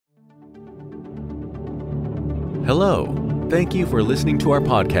Hello. Thank you for listening to our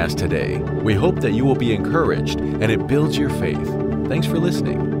podcast today. We hope that you will be encouraged and it builds your faith. Thanks for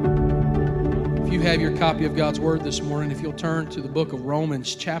listening. If you have your copy of God's Word this morning, if you'll turn to the book of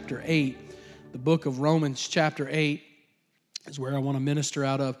Romans chapter 8. The book of Romans chapter 8 is where I want to minister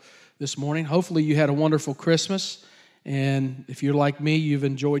out of this morning. Hopefully you had a wonderful Christmas, and if you're like me, you've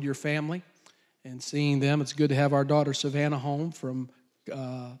enjoyed your family and seeing them. It's good to have our daughter Savannah home from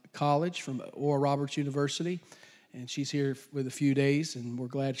college, from Oral Roberts University, and she's here with a few days, and we're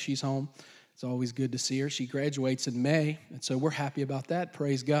glad she's home. It's always good to see her. She graduates in May, and so we're happy about that.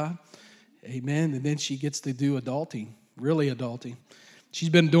 Praise God. Amen. And then she gets to do adulting, really adulting. She's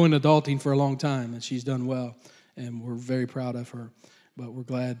been doing adulting for a long time, and she's done well, and we're very proud of her. But we're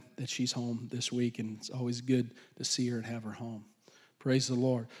glad that she's home this week, and it's always good to see her and have her home. Praise the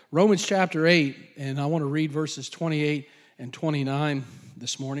Lord. Romans chapter 8, and I want to read verses 28 and 29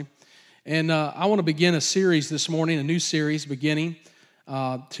 this morning. And I want to begin a series this morning, a new series beginning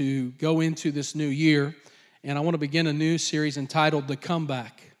to go into this new year. And I want to begin a new series entitled The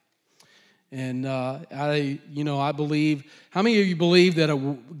Comeback. And I believe, how many of you believe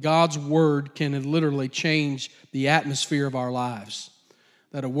that God's Word can literally change the atmosphere of our lives?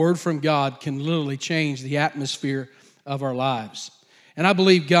 That a word from God can literally change the atmosphere of our lives. And I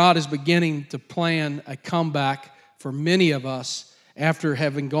believe God is beginning to plan a comeback for many of us after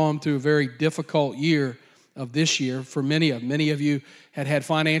having gone through a very difficult year of this year. For many of you had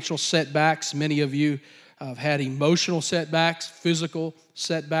financial setbacks. Many of you have had emotional setbacks, physical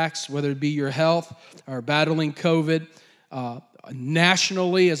setbacks, whether it be your health or battling COVID.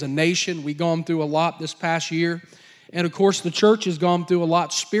 Nationally, as a nation, we've gone through a lot this past year. And of course, the church has gone through a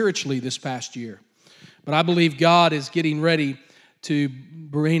lot spiritually this past year. But I believe God is getting ready to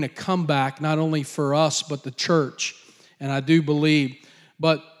bring a comeback, not only for us, but the church. And I do believe.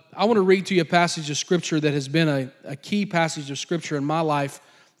 But I want to read to you a passage of Scripture that has been a key passage of Scripture in my life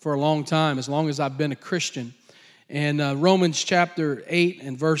for a long time, as long as I've been a Christian. And Romans chapter 8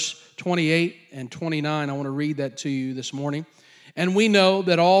 and verse 28 and 29, I want to read that to you this morning. And we know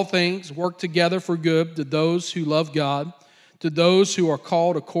that all things work together for good to those who love God, to those who are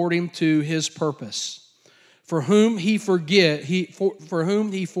called according to His purpose. For whom He foreknew,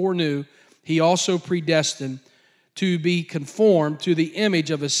 He also predestined to be conformed to the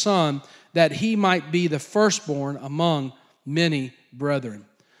image of His Son, that He might be the firstborn among many brethren.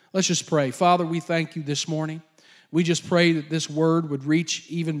 Let's just pray. Father, we thank You this morning. We just pray that this word would reach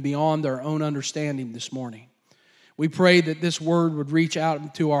even beyond our own understanding this morning. We pray that this word would reach out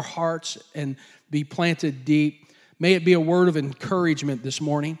into our hearts and be planted deep. May it be a word of encouragement this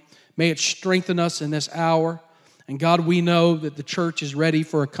morning. May it strengthen us in this hour. And God, we know that the church is ready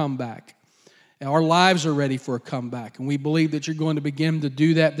for a comeback. Our lives are ready for a comeback, and we believe that You're going to begin to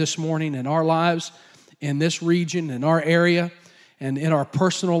do that this morning in our lives, in this region, in our area, and in our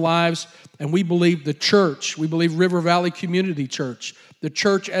personal lives. And we believe the church, we believe River Valley Community Church, the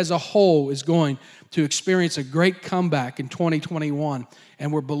church as a whole is going to experience a great comeback in 2021,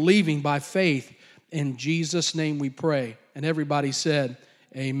 and we're believing by faith. In Jesus' name we pray. And everybody said,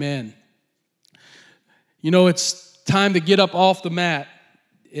 amen. You know, it's time to get up off the mat.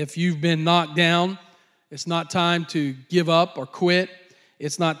 If you've been knocked down, it's not time to give up or quit.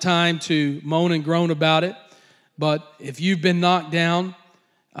 It's not time to moan and groan about it. But if you've been knocked down,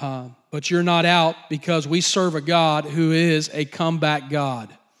 but you're not out, because we serve a God who is a comeback God.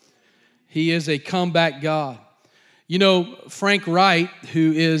 He is a comeback God. You know, Frank Wright,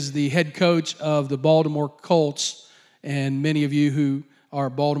 who is the head coach of the Baltimore Colts, and many of you who are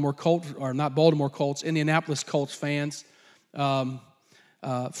Baltimore Colts, or not Baltimore Colts, Indianapolis Colts fans,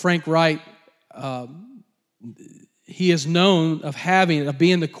 Frank Wright, he is known of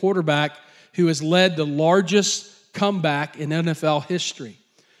being the quarterback who has led the largest comeback in NFL history.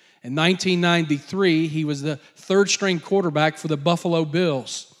 In 1993, he was the third-string quarterback for the Buffalo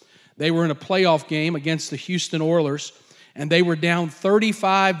Bills. They were in a playoff game against the Houston Oilers, and they were down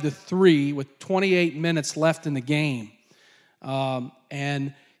 35-3 with 28 minutes left in the game.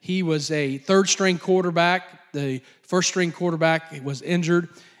 And he was a third-string quarterback. The first-string quarterback was injured,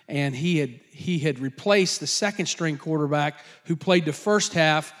 and he had replaced the second-string quarterback who played the first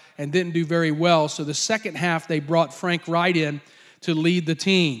half and didn't do very well. So the second half, they brought Frank Wright in to lead the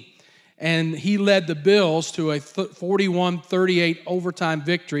team. And he led the Bills to a 41-38 overtime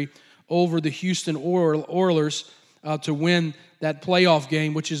victory over the Houston Oilers to win that playoff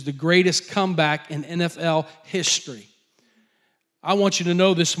game, which is the greatest comeback in NFL history. I want you to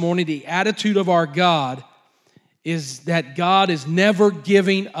know this morning, the attitude of our God is that God is never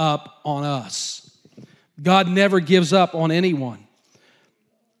giving up on us. God never gives up on anyone.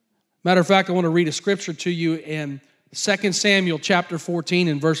 Matter of fact, I want to read a scripture to you in 2 Samuel chapter 14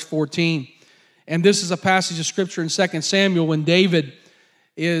 and verse 14. And this is a passage of scripture in 2 Samuel when David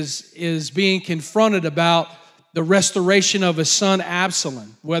is being confronted about the restoration of his son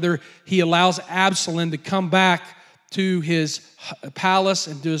Absalom, whether he allows Absalom to come back to his palace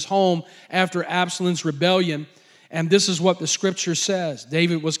and to his home after Absalom's rebellion. And this is what the scripture says.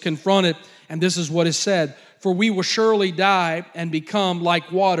 David was confronted, and this is what is said. For we will surely die and become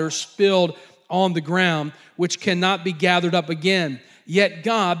like water spilled on the ground, which cannot be gathered up again. Yet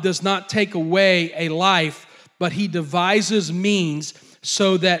God does not take away a life, but he devises means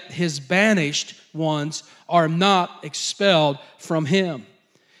so that his banished ones are not expelled from him.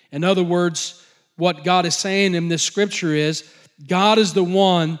 In other words, what God is saying in this scripture is, God is the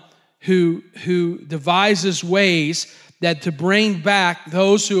one who devises ways that to bring back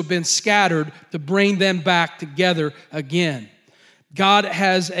those who have been scattered, to bring them back together again. God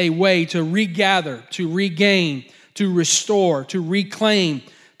has a way to regather, to regain, to restore, to reclaim,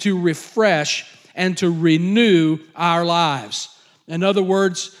 to refresh, and to renew our lives. In other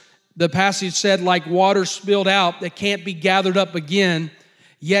words, the passage said, like water spilled out that can't be gathered up again,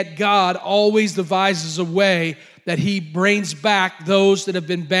 yet God always devises a way that he brings back those that have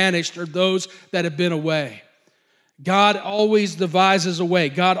been banished or those that have been away. God always devises a way.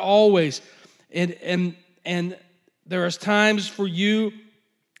 God always, and there is times for you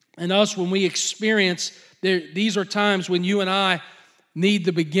and us when we experience, these are times when you and I need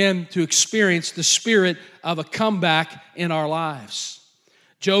to begin to experience the spirit of a comeback in our lives.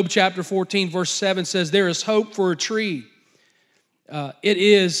 Job chapter 14 verse 7 says, there is hope for a tree.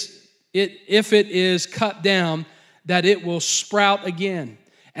 If it is cut down, that it will sprout again,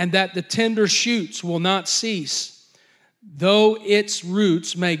 and that the tender shoots will not cease. Though its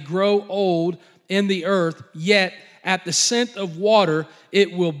roots may grow old in the earth, yet at the scent of water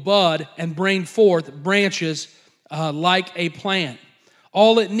it will bud and bring forth branches like a plant.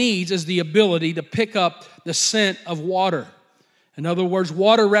 All it needs is the ability to pick up the scent of water. In other words,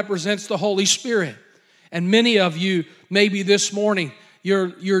 water represents the Holy Spirit. And many of you, maybe this morning,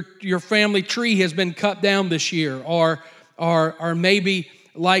 your family tree has been cut down this year, or maybe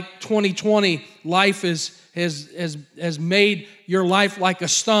like 2020, life has made your life like a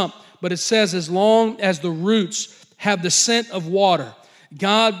stump. But it says, as long as the roots have the scent of water,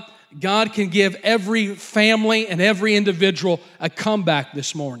 God can give every family and every individual a comeback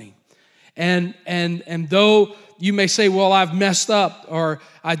this morning. And though you may say, well, I've messed up, or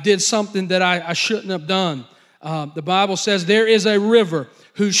I did something that I shouldn't have done. The Bible says there is a river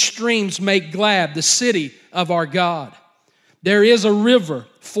whose streams make glad the city of our God. There is a river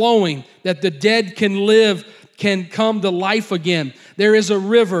flowing that the dead can come to life again. There is a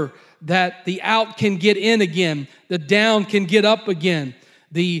river that the out can get in again. The down can get up again.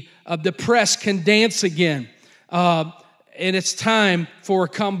 The depressed can dance again. And it's time for a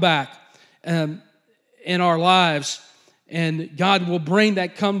comeback in our lives. And God will bring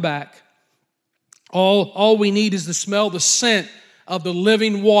that comeback. All we need is to smell the scent of the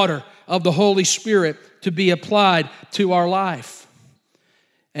living water of the Holy Spirit to be applied to our life.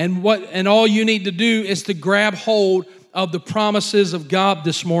 And all you need to do is to grab hold of the promises of God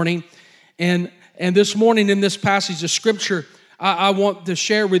this morning. And this morning in this passage of Scripture, I want to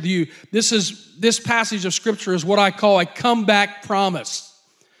share with you, this passage of Scripture is what I call a comeback promise.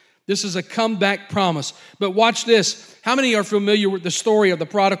 This is a comeback promise. But watch this. How many are familiar with the story of the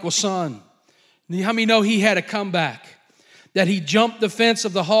prodigal son? How many know he had a comeback? That he jumped the fence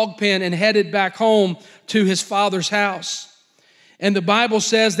of the hog pen and headed back home to his father's house. And the Bible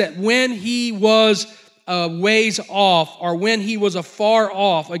says that when he was a ways off, or when he was afar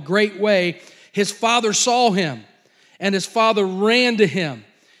off, a great way, his father saw him, and his father ran to him.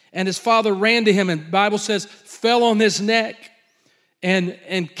 And his father ran to him, and the Bible says, fell on his neck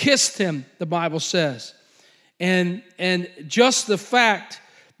and kissed him, the Bible says. And just the fact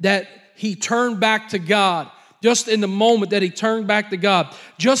that he turned back to God, just in the moment that he turned back to God,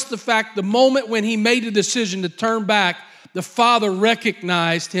 just the moment when he made the decision to turn back, the father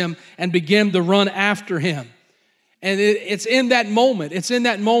recognized him and began to run after him. And it's in that moment. It's in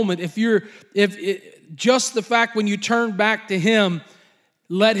that moment. Just the fact when you turn back to him,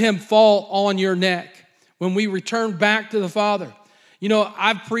 let him fall on your neck. When we return back to the Father. You know,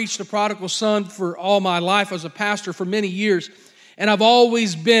 I've preached the prodigal son for all my life as a pastor for many years, and I've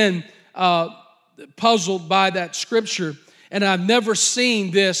always been puzzled by that scripture, and I've never seen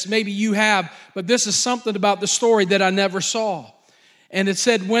this. Maybe you have, but this is something about the story that I never saw. And it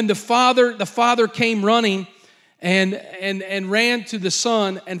said when the father came running and ran to the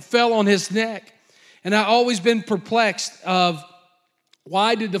son and fell on his neck. And I've always been perplexed of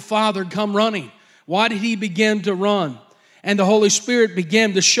Why did the Father come running? Why did he begin to run? And the Holy Spirit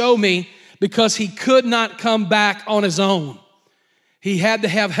began to show me because he could not come back on his own. He had to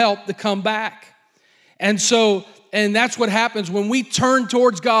have help to come back. And that's what happens when we turn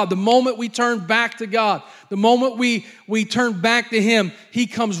towards God. The moment we turn back to God, the moment we turn back to him, he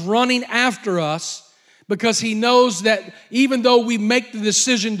comes running after us because he knows that even though we make the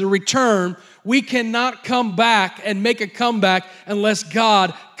decision to return, we cannot come back and make a comeback unless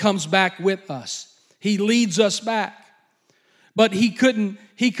God comes back with us. He leads us back. But he couldn't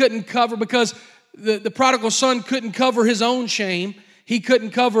cover, because the prodigal son couldn't cover his own shame. He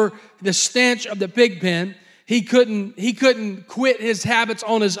couldn't cover the stench of the pig pen. He couldn't quit his habits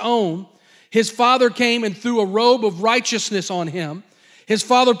on his own. His father came and threw a robe of righteousness on him. His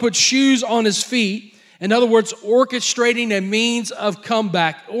father put shoes on his feet. In other words, orchestrating a means of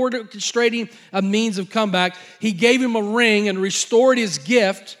comeback. He gave him a ring and restored his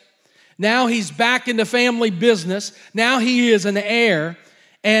gift. Now he's back in the family business. Now he is an heir.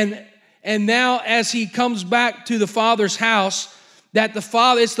 And now as he comes back to the father's house,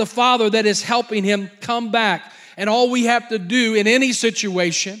 it's the father that is helping him come back. And all we have to do in any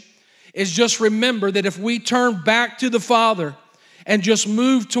situation is just remember that if we turn back to the Father and just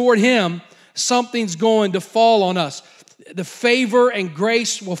move toward him, something's going to fall on us. The favor and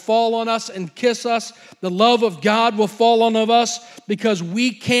grace will fall on us and kiss us. The love of God will fall on us because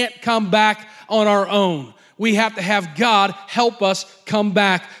we can't come back on our own. We have to have God help us come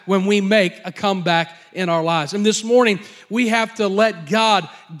back when we make a comeback in our lives. And this morning, we have to let God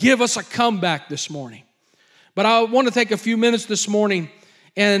give us a comeback this morning. But I want to take a few minutes this morning,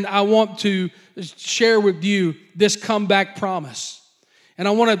 and I want to share with you this comeback promise. And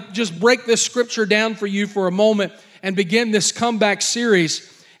I want to just break this scripture down for you for a moment and begin this comeback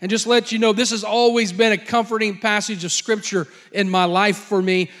series and just let you know this has always been a comforting passage of scripture in my life for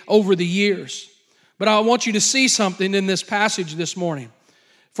me over the years. But I want you to see something in this passage this morning.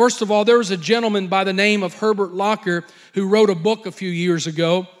 First of all, there was a gentleman by the name of Herbert Locker who wrote a book a few years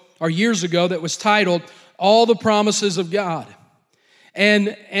ago that was titled All the Promises of God.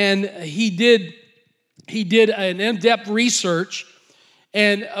 And he did an in-depth research,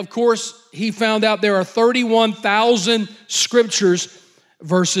 and of course, he found out there are 31,000 scriptures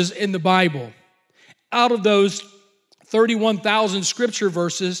verses in the Bible. Out of those 31,000 scripture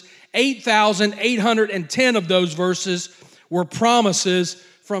verses, 8,810 of those verses were promises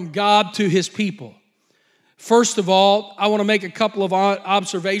from God to his people. First of all, I want to make a couple of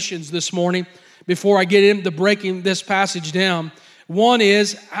observations this morning before I get into breaking this passage down. One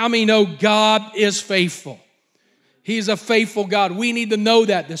is, how many know God is faithful? He's a faithful God. We need to know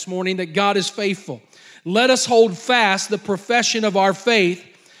that this morning, that God is faithful. Let us hold fast the profession of our faith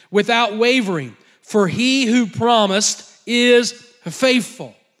without wavering, for he who promised is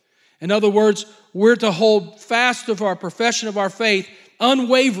faithful. In other words, we're to hold fast of our profession of our faith,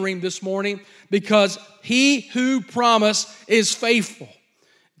 unwavering this morning, because he who promised is faithful.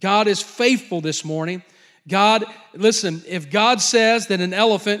 God is faithful this morning. God, listen, if God says that an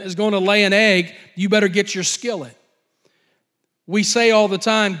elephant is going to lay an egg, you better get your skillet. We say all the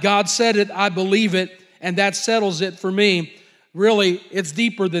time, God said it, I believe it, and that settles it for me. Really, it's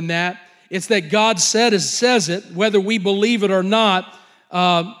deeper than that. It's that God says it, whether we believe it or not,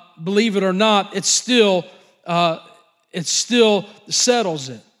 it still settles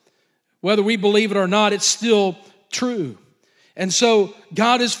it. Whether we believe it or not, it's still true. And so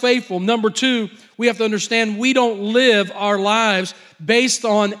God is faithful. Number two, we have to understand we don't live our lives based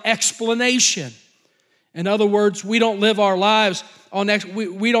on explanation. In other words, we live our lives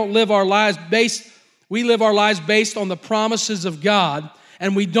based on the promises of God,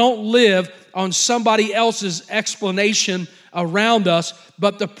 and we don't live on somebody else's explanation around us,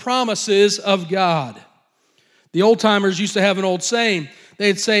 but the promises of God. The old timers used to have an old saying.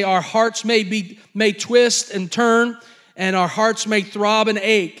 They'd say, our hearts may twist and turn, and our hearts may throb and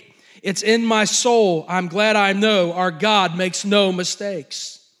ache. It's in my soul. I'm glad I know our God makes no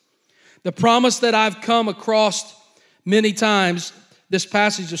mistakes. The promise that I've come across many times, this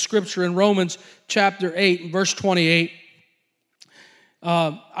passage of Scripture in Romans chapter 8 and verse 28,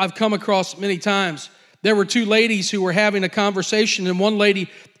 I've come across many times. There were two ladies who were having a conversation, and one lady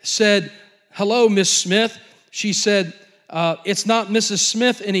said, hello, Miss Smith. She said, it's not Mrs.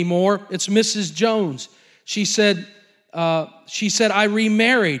 Smith anymore, it's Mrs. Jones. She said, I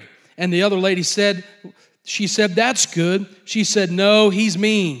remarried. And the other lady said, that's good. She said, no, he's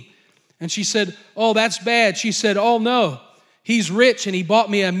mean. And she said, oh, that's bad. She said, oh, no, he's rich and he bought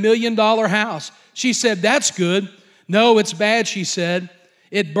me $1 million house. She said, that's good. No, it's bad, she said.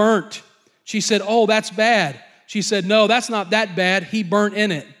 It burnt. She said, oh, that's bad. She said, no, that's not that bad. He burnt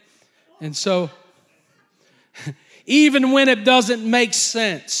in it. And so, even when it doesn't make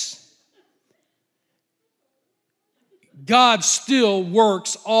sense, God still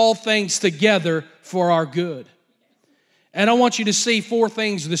works all things together for our good. And I want you to see 4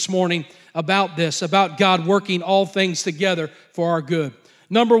 things this morning about this, about God working all things together for our good.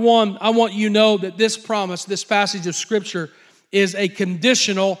 Number 1, I want you to know that this promise, this passage of Scripture, is a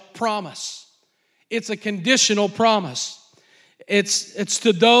conditional promise. It's a conditional promise. It's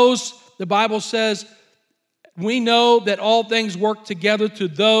to those, the Bible says, we know that all things work together to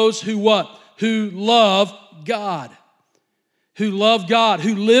those who what? Who love God. Who love God,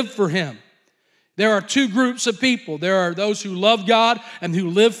 who live for Him. There are 2 groups of people. There are those who love God and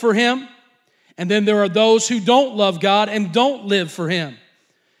who live for Him. And then there are those who don't love God and don't live for Him.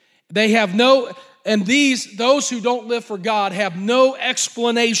 They have no, and those who don't live for God have no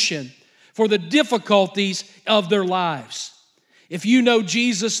explanation for the difficulties of their lives. If you know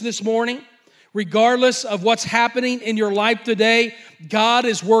Jesus this morning, regardless of what's happening in your life today, God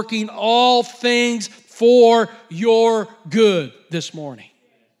is working all things for your good this morning.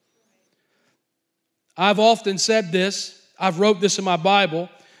 I've often said this. I've wrote this in my Bible.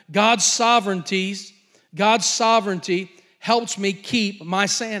 God's sovereignty helps me keep my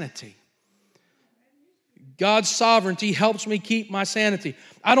sanity. God's sovereignty helps me keep my sanity.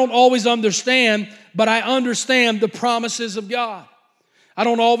 I don't always understand, but I understand the promises of God. I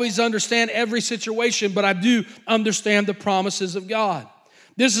don't always understand every situation, but I do understand the promises of God.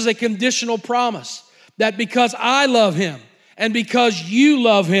 This is a conditional promise that because I love Him and because you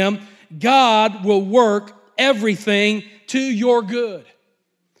love Him, God will work everything to your good.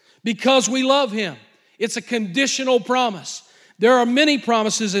 Because we love Him. It's a conditional promise. There are many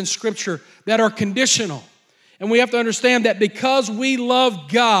promises in Scripture that are conditional. And we have to understand that because we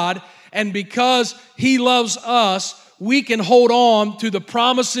love God and because He loves us, we can hold on to the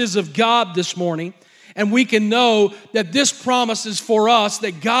promises of God this morning, and we can know that this promise is for us,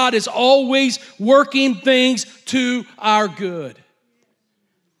 that God is always working things to our good.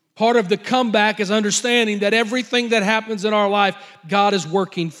 Part of the comeback is understanding that everything that happens in our life, God is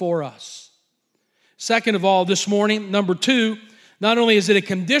working for us. Second of all, this morning, number 2, not only is it a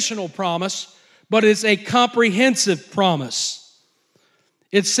conditional promise, but it's a comprehensive promise.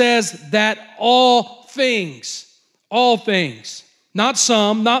 It says that all things, not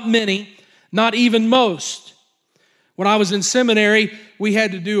some, not many, not even most. When I was in seminary, we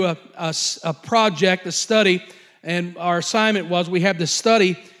had to do a project, a study, and our assignment was we had to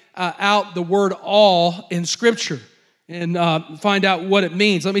study out the word all in Scripture and find out what it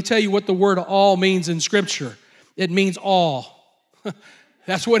means. Let me tell you what the word all means in Scripture. It means all.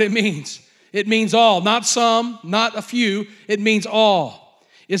 That's what it means. It means all, not some, not a few. It means all.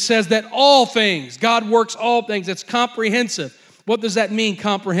 It says that all things, God works all things. It's comprehensive. What does that mean,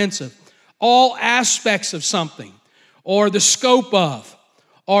 comprehensive? All aspects of something, or the scope of,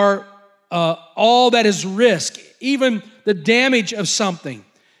 or all that is risk, even the damage of something.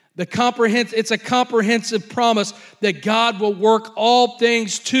 It's a comprehensive promise that God will work all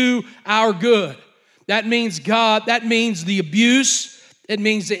things to our good. That means the abuse, it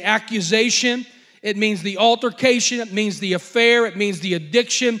means the accusation, it means the altercation, it means the affair, it means the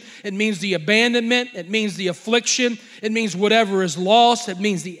addiction, it means the abandonment, it means the affliction, it means whatever is lost, it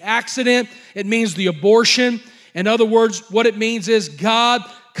means the accident, it means the abortion. In other words, what it means is God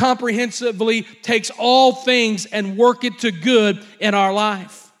comprehensively takes all things and work it to good in our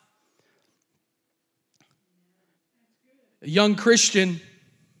life. A young Christian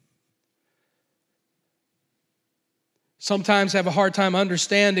sometimes have a hard time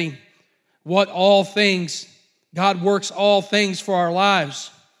understanding what all things, God works all things for our lives.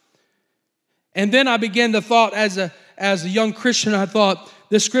 And then I began to thought, as a young Christian, I thought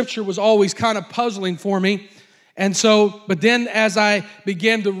this Scripture was always kind of puzzling for me. And so, but then as I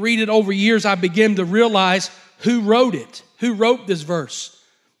began to read it over years, I began to realize who wrote it, who wrote this verse.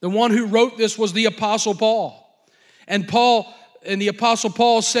 The one who wrote this was the Apostle Paul. And the Apostle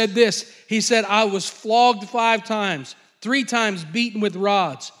Paul said this. He said, I was flogged 5 times, 3 times beaten with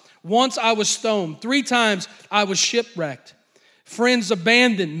rods. Once I was stoned. 3 times I was shipwrecked. Friends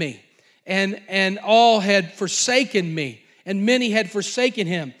abandoned me, and all had forsaken me, and many had forsaken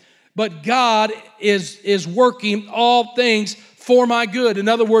him. But God is working all things for my good. In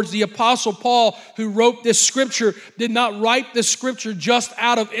other words, the Apostle Paul, who wrote this Scripture, did not write this Scripture just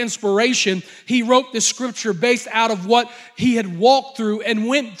out of inspiration. He wrote this Scripture based out of what he had walked through and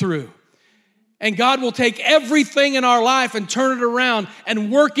went through. And God will take everything in our life and turn it around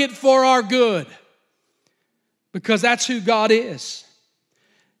and work it for our good. Because that's who God is.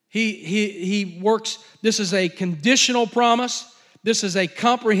 He works. This is a conditional promise. This is a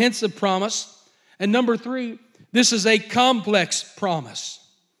comprehensive promise. And number 3, this is a complex promise.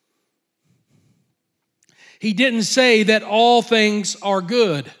 He didn't say that all things are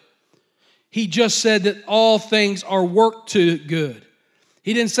good. He just said that all things are worked to good.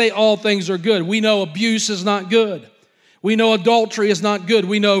 He didn't say all things are good. We know abuse is not good. We know adultery is not good.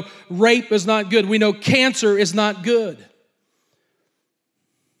 We know rape is not good. We know cancer is not good.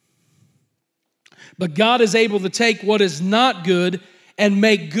 But God is able to take what is not good and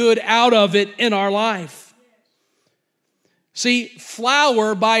make good out of it in our life. See,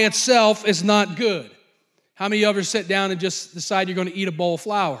 flour by itself is not good. How many of you ever sit down and just decide you're going to eat a bowl of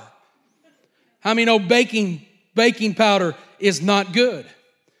flour? How many know baking powder is not good?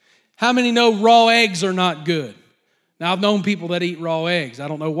 How many know raw eggs are not good? Now, I've known people that eat raw eggs. I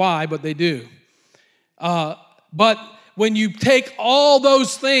don't know why, but they do. But when you take all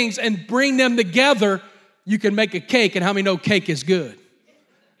those things and bring them together, you can make a cake. And how many know cake is good?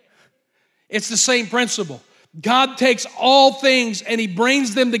 It's the same principle. God takes all things and He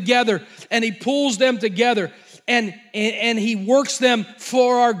brings them together and He pulls them together and He works them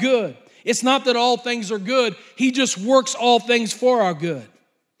for our good. It's not that all things are good. He just works all things for our good.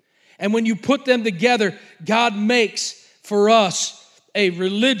 And when you put them together, God makes for us a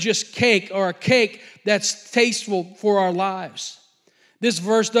religious cake or a cake that's tasteful for our lives. This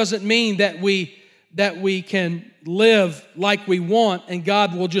verse doesn't mean that we can live like we want and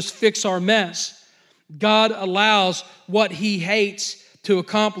God will just fix our mess. God allows what He hates to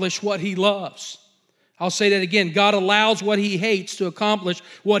accomplish what He loves. I'll say that again. God allows what He hates to accomplish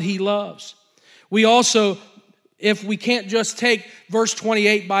what He loves. We also, if we can't just take verse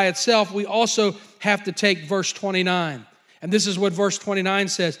 28 by itself, we also have to take verse 29. And this is what verse 29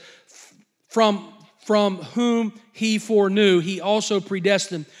 says. From whom He foreknew, He also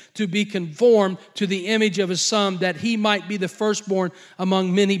predestined to be conformed to the image of His Son, that He might be the firstborn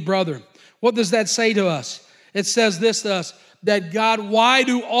among many brethren. What does that say to us? It says this to us, that God, why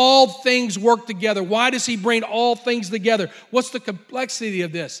do all things work together? Why does He bring all things together? What's the complexity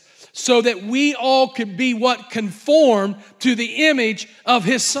of this? So that we all could be what? Conformed to the image of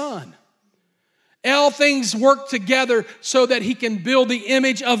His Son. All things work together so that He can build the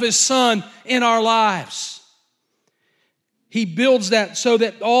image of His Son in our lives. He builds that so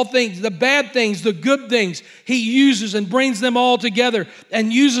that all things, the bad things, the good things, He uses and brings them all together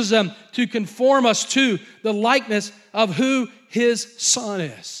and uses them to conform us to the likeness of who His Son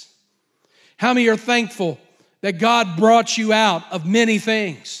is. How many are thankful that God brought you out of many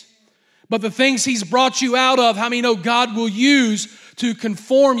things? But the things He's brought you out of, how many know God will use to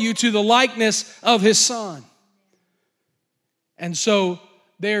conform you to the likeness of His Son? And so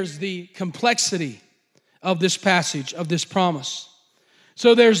there's the complexity of this passage, of this promise.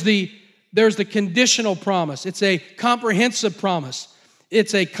 So there's the conditional promise. It's a comprehensive promise.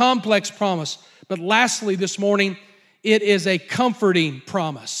 It's a complex promise. But lastly this morning, it is a comforting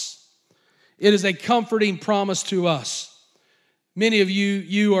promise. It is a comforting promise to us. Many of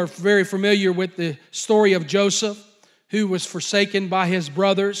you are very familiar with the story of Joseph, who was forsaken by his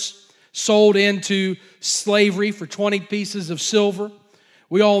brothers, sold into slavery for 20 pieces of silver.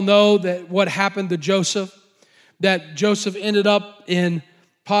 We all know that what happened to Joseph, that Joseph ended up in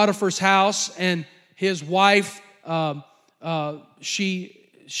Potiphar's house, and his wife,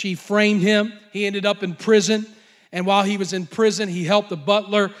 she framed him. He ended up in prison, and while he was in prison, he helped the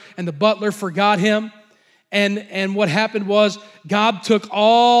butler, and the butler forgot him. And what happened was God took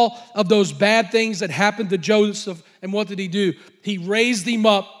all of those bad things that happened to Joseph, and what did He do? He raised him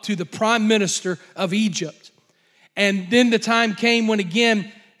up to the prime minister of Egypt. And then the time came when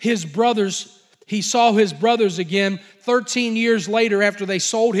again he saw his brothers again. 13 years later, after they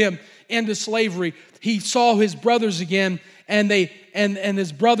sold him into slavery, he saw his brothers again, and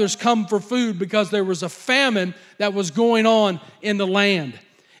his brothers come for food because there was a famine that was going on in the land.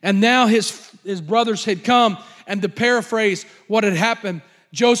 And now his brothers had come, and to paraphrase what had happened,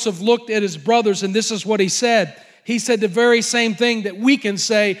 Joseph looked at his brothers, and this is what he said. He said the very same thing that we can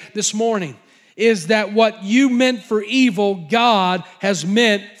say this morning, is that what you meant for evil, God has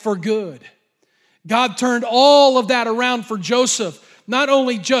meant for good. God turned all of that around for Joseph, not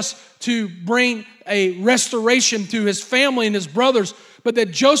only just to bring a restoration to his family and his brothers, but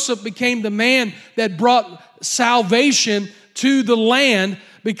that Joseph became the man that brought salvation to the land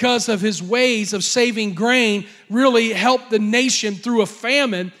because of his ways of saving grain, really helped the nation through a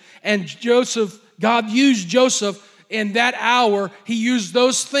famine. And God used Joseph in that hour. He used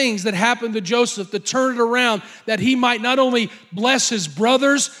those things that happened to Joseph to turn it around, that he might not only bless his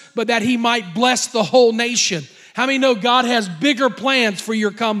brothers, but that he might bless the whole nation. How many know God has bigger plans for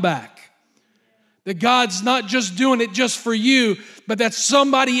your comeback? That God's not just doing it just for you, but that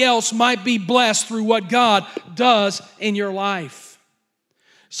somebody else might be blessed through what God does in your life.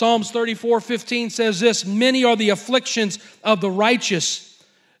 Psalms 34:15 says this, many are the afflictions of the righteous,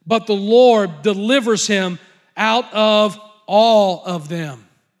 but the Lord delivers him out of all of them.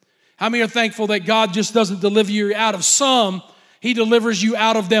 How many are thankful that God just doesn't deliver you out of some, He delivers you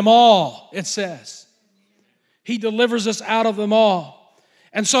out of them all, it says. He delivers us out of them all.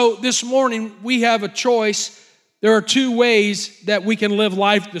 And so this morning we have a choice. There are two ways that we can live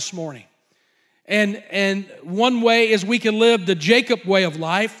life this morning. And one way is we can live the Jacob way of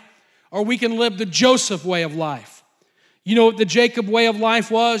life, or we can live the Joseph way of life. You know what the Jacob way of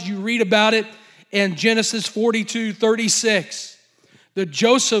life was? You read about it in Genesis 42:36. The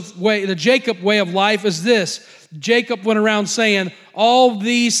Jacob way of life is this. Jacob went around saying, all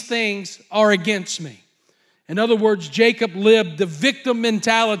these things are against me. In other words, Jacob lived the victim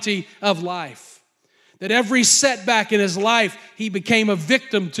mentality of life. That every setback in his life, he became a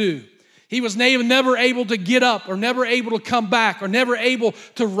victim to. He was never able to get up, or never able to come back, or never able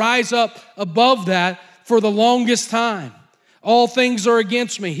to rise up above that for the longest time. All things are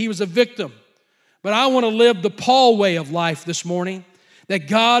against me. He was a victim. But I want to live the Paul way of life this morning, that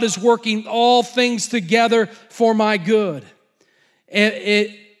God is working all things together for my good.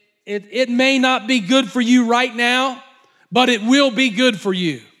 It may not be good for you right now, but it will be good for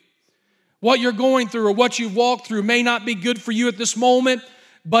you. What you're going through or what you've walked through may not be good for you at this moment,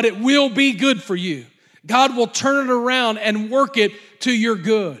 but it will be good for you. God will turn it around and work it to your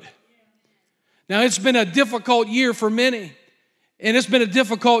good. Now, it's been a difficult year for many, and it's been a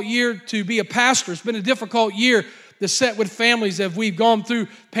difficult year to be a pastor. It's been a difficult year to sit with families as we've gone through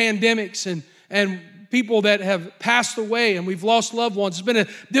pandemics and people that have passed away, and we've lost loved ones. It's been a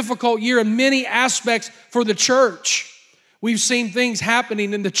difficult year in many aspects for the church. We've seen things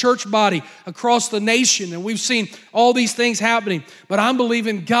happening in the church body across the nation, and we've seen all these things happening. But I'm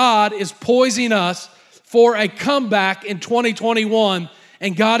believing God is poising us for a comeback in 2021,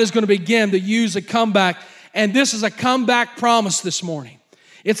 and God is going to begin to use a comeback. And this is a comeback promise this morning.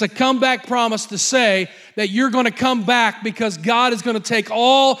 It's a comeback promise to say that you're going to come back, because God is going to take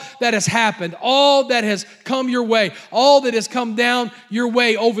all that has happened, all that has come your way, all that has come down your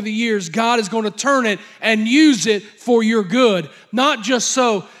way over the years. God is going to turn it and use it for your good. Not just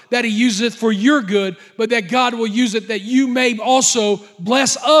so that He uses it for your good, but that God will use it that you may also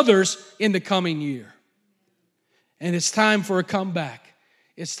bless others in the coming year. And it's time for a comeback.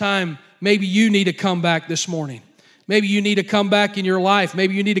 It's time. Maybe you need a comeback this morning. Maybe you need to come back in your life.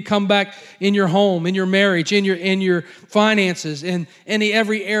 Maybe you need to come back in your home, in your marriage, in your finances, in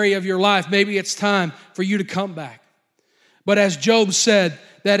every area of your life. Maybe it's time for you to come back. But as Job said,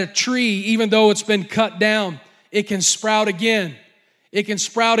 that a tree, even though it's been cut down, it can sprout again. It can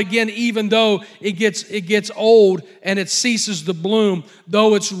sprout again even though it gets old and it ceases to bloom.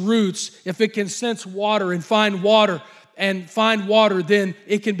 Though its roots, if it can sense water and find water, then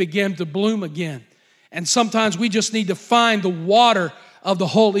it can begin to bloom again. And sometimes we just need to find the water of the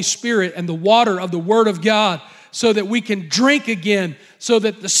Holy Spirit and the water of the Word of God so that we can drink again, so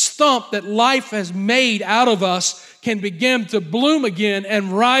that the stump that life has made out of us can begin to bloom again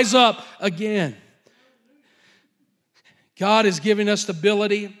and rise up again. God is giving us the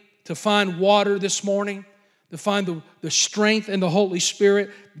ability to find water this morning, to find the strength in the Holy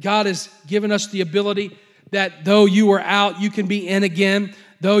Spirit. God has given us the ability that though you were out, you can be in again.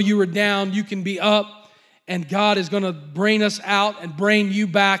 Though you were down, you can be up. And God is going to bring us out and bring you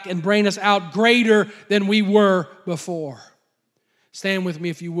back and bring us out greater than we were before. Stand with me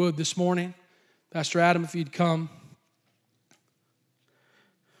if you would this morning. Pastor Adam, if you'd come.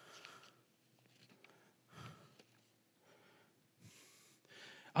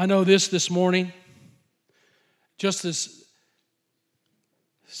 I know this morning, just as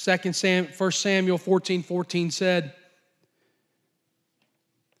 1 Samuel 14:14 said,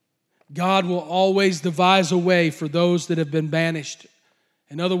 God will always devise a way for those that have been banished.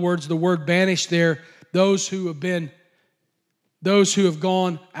 In other words, the word banished there, those who have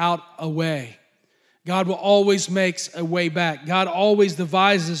gone out away. God will always make a way back. God always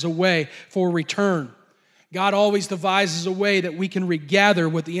devises a way for return. God always devises a way that we can regather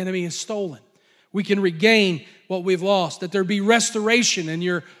what the enemy has stolen. We can regain what we've lost. That there be restoration in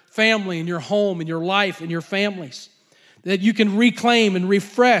your family, in your home, in your life, in your families. That you can reclaim and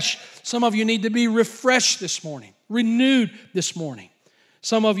refresh. Some of you need to be refreshed this morning, renewed this morning.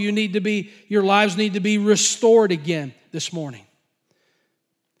 Some of you your lives need to be restored again this morning.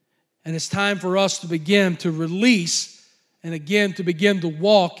 And it's time for us to begin to release and again to begin to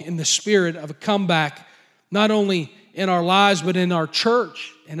walk in the spirit of a comeback not only in our lives, but in our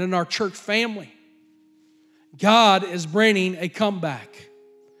church and in our church family. God is bringing a comeback.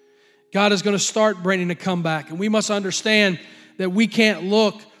 God is going to start bringing a comeback. And we must understand that we can't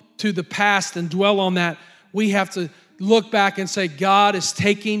look to the past and dwell on that. We have to look back and say, God is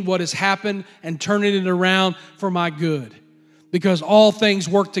taking what has happened and turning it around for my good. Because all things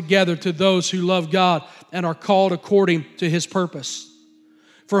work together to those who love God and are called according to His purpose.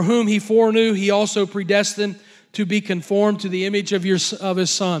 For whom He foreknew, He also predestined to be conformed to the image of His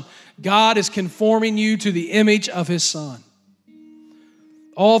Son. God is conforming you to the image of His Son.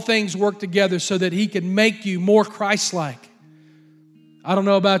 All things work together so that He can make you more Christ-like. I don't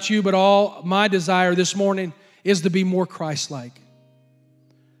know about you, but all my desire this morning is to be more Christ-like.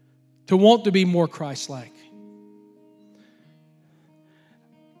 To want to be more Christ-like.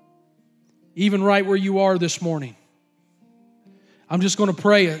 Even right where you are this morning. I'm just going to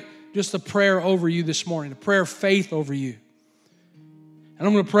pray just a prayer over you this morning, a prayer of faith over you. And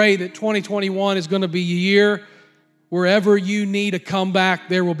I'm going to pray that 2021 is going to be a year wherever you need a comeback,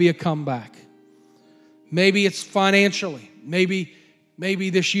 there will be a comeback. Maybe it's financially. Maybe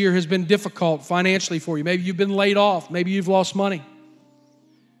this year has been difficult financially for you. Maybe you've been laid off. Maybe you've lost money.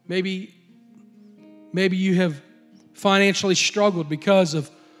 Maybe you have financially struggled because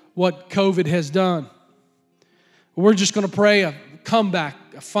of what COVID has done. We're just going to pray a comeback,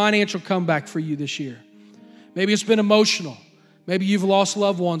 a financial comeback for you this year. Maybe it's been emotional. Maybe you've lost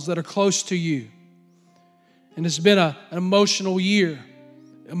loved ones that are close to you. And it's been an emotional year,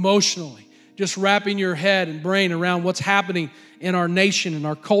 emotionally. Just wrapping your head and brain around what's happening in our nation, in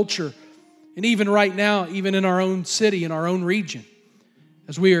our culture, and even right now, even in our own city, in our own region,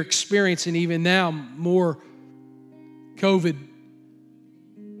 as we are experiencing even now more COVID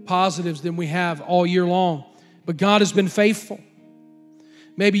positives than we have all year long. But God has been faithful.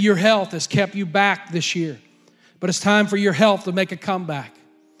 Maybe your health has kept you back this year, but it's time for your health to make a comeback.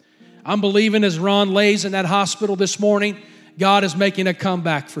 I'm believing as Ron lays in that hospital this morning, God is making a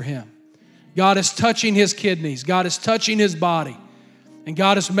comeback for him. God is touching his kidneys. God is touching his body. And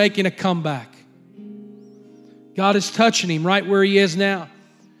God is making a comeback. God is touching him right where he is now.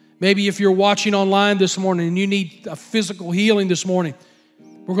 Maybe if you're watching online this morning and you need a physical healing this morning,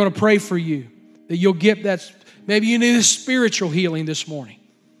 we're going to pray for you that you'll get that. Maybe you need a spiritual healing this morning.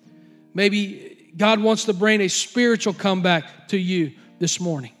 Maybe God wants to bring a spiritual comeback to you this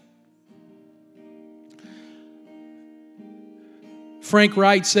morning. Frank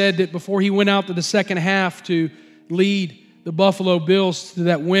Wright said that before he went out to the second half to lead the Buffalo Bills to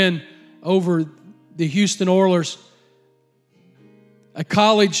that win over the Houston Oilers, a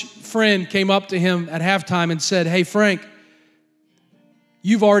college friend came up to him at halftime and said, "Hey, Frank,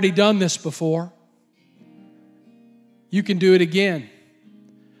 you've already done this before. You can do it again."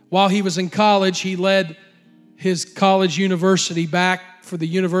 While he was in college, he led his college university back for the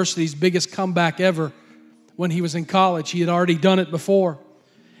university's biggest comeback ever. When he was in college, he had already done it before.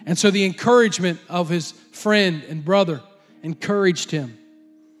 And so the encouragement of his friend and brother encouraged him.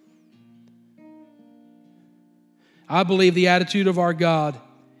 I believe the attitude of our God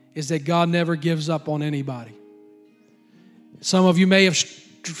is that God never gives up on anybody. Some of you may have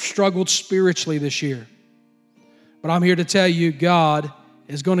struggled spiritually this year, but I'm here to tell you God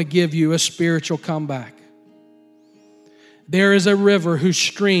is going to give you a spiritual comeback. There is a river whose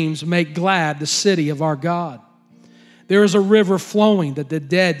streams make glad the city of our God. There is a river flowing that the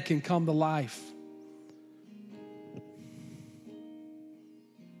dead can come to life.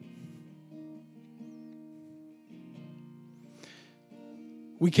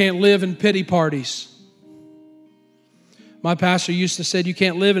 We can't live in pity parties. My pastor used to say you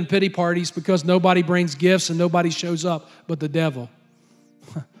can't live in pity parties because nobody brings gifts and nobody shows up but the devil.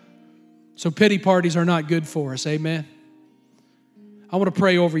 So pity parties are not good for us, amen? I want to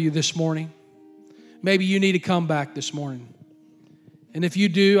pray over you this morning. Maybe you need to come back this morning. And if you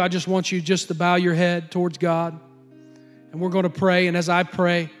do, I just want you just to bow your head towards God. And we're going to pray. And as I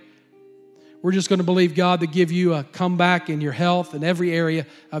pray, we're just going to believe God to give you a comeback in your health and every area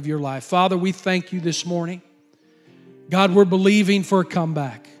of your life. Father, we thank you this morning. God, we're believing for a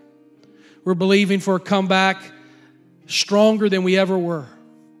comeback. We're believing for a comeback stronger than we ever were.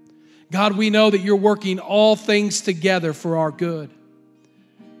 God, we know that you're working all things together for our good.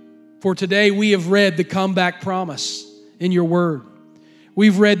 For today, we have read the comeback promise in your word.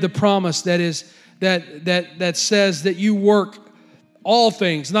 We've read the promise that says that you work all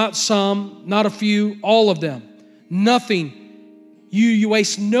things, not some, not a few, all of them. Nothing. You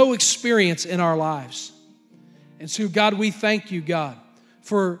waste no experience in our lives. And so, God, we thank you, God,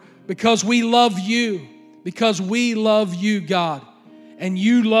 because we love you, God, and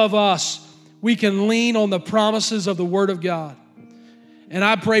you love us, we can lean on the promises of the Word of God. And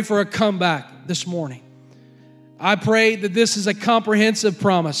I pray for a comeback this morning. I pray that this is a comprehensive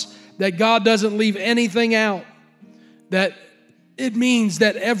promise, that God doesn't leave anything out, that it means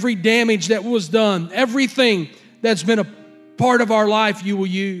that every damage that was done, everything that's been a part of our life, you will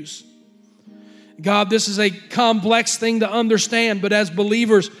use. God, this is a complex thing to understand, but as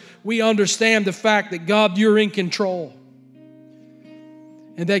believers, we understand the fact that, God, you're in control.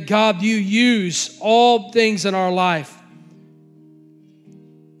 And that, God, you use all things in our life.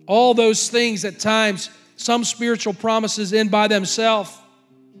 All those things at times, some spiritual promises end by themselves.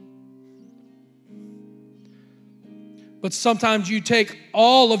 But sometimes you take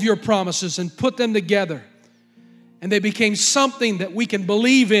all of your promises and put them together. And they became something that we can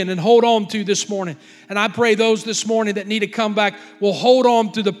believe in and hold on to this morning. And I pray those this morning that need to come back will hold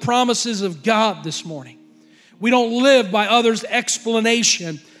on to the promises of God this morning. We don't live by others'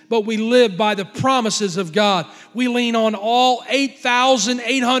 explanation, but we live by the promises of God. We lean on all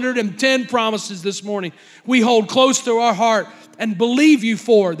 8,810 promises this morning. We hold close to our heart and believe you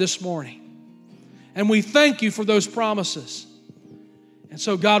for this morning. And we thank you for those promises. And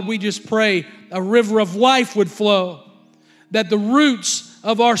so, God, we just pray a river of life would flow, that the roots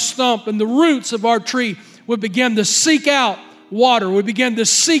of our stump and the roots of our tree would begin to seek out water, would begin to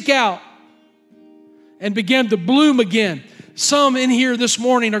seek out and begin to bloom again. Some in here this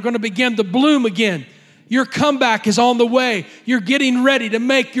morning are going to begin to bloom again. Your comeback is on the way. You're getting ready to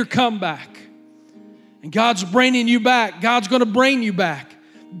make your comeback. And God's bringing you back. God's going to bring you back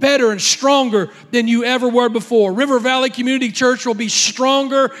better and stronger than you ever were before. River Valley Community Church will be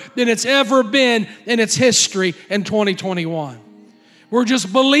stronger than it's ever been in its history in 2021. We're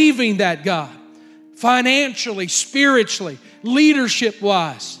just believing that, God, financially, spiritually,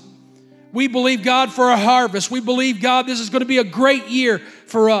 leadership-wise. We believe, God, for a harvest. We believe, God, this is going to be a great year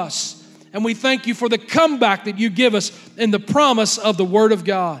for us. And we thank you for the comeback that you give us in the promise of the Word of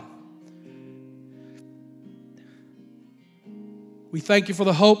God. We thank you for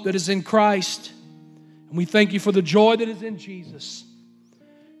the hope that is in Christ. And we thank you for the joy that is in Jesus.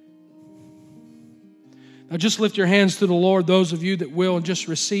 Now just lift your hands to the Lord, those of you that will, and just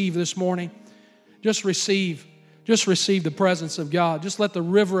receive this morning. Just receive the presence of God. Just let the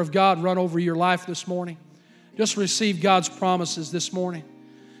river of God run over your life this morning. Just receive God's promises this morning.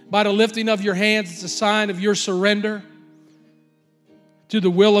 By the lifting of your hands, it's a sign of your surrender to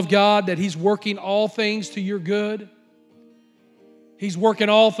the will of God, that He's working all things to your good. He's working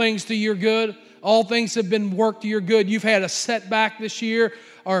all things to your good. All things have been worked to your good. You've had a setback this year,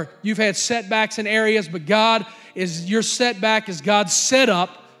 or you've had setbacks in areas, but your setback is God's set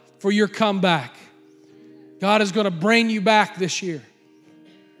up for your comeback. God is going to bring you back this year.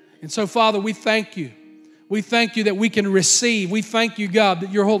 And so, Father, we thank you. We thank you that we can receive. We thank you, God,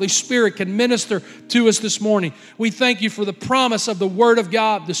 that your Holy Spirit can minister to us this morning. We thank you for the promise of the Word of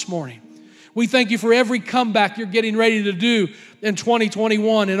God this morning. We thank you for every comeback you're getting ready to do in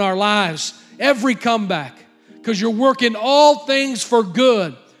 2021 in our lives. Every comeback. Because you're working all things for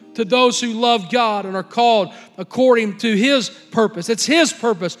good to those who love God and are called according to His purpose. It's His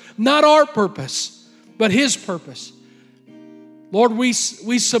purpose, not our purpose, but His purpose. Lord, we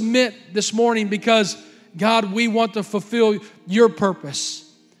submit this morning because, God, we want to fulfill your purpose.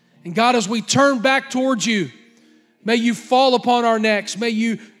 And God, as we turn back towards you, may you fall upon our necks. May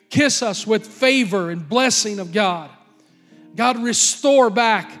you kiss us with favor and blessing of God. God, restore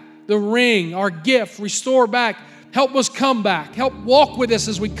back the ring, our gift. Restore back. Help us come back. Help walk with us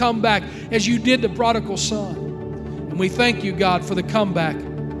as we come back, as you did the prodigal son. And we thank you, God, for the comeback.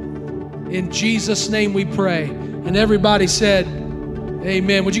 In Jesus' name we pray. And everybody said,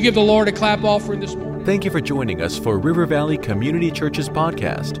 amen. Would you give the Lord a clap offering this morning? Thank you for joining us for River Valley Community Church's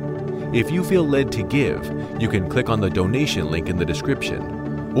podcast. If you feel led to give, you can click on the donation link in the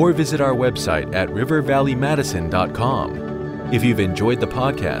description, or visit our website at rivervalleymadison.com. If you've enjoyed the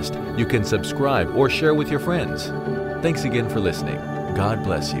podcast, you can subscribe or share with your friends. Thanks again for listening. God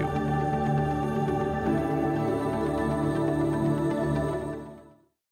bless you.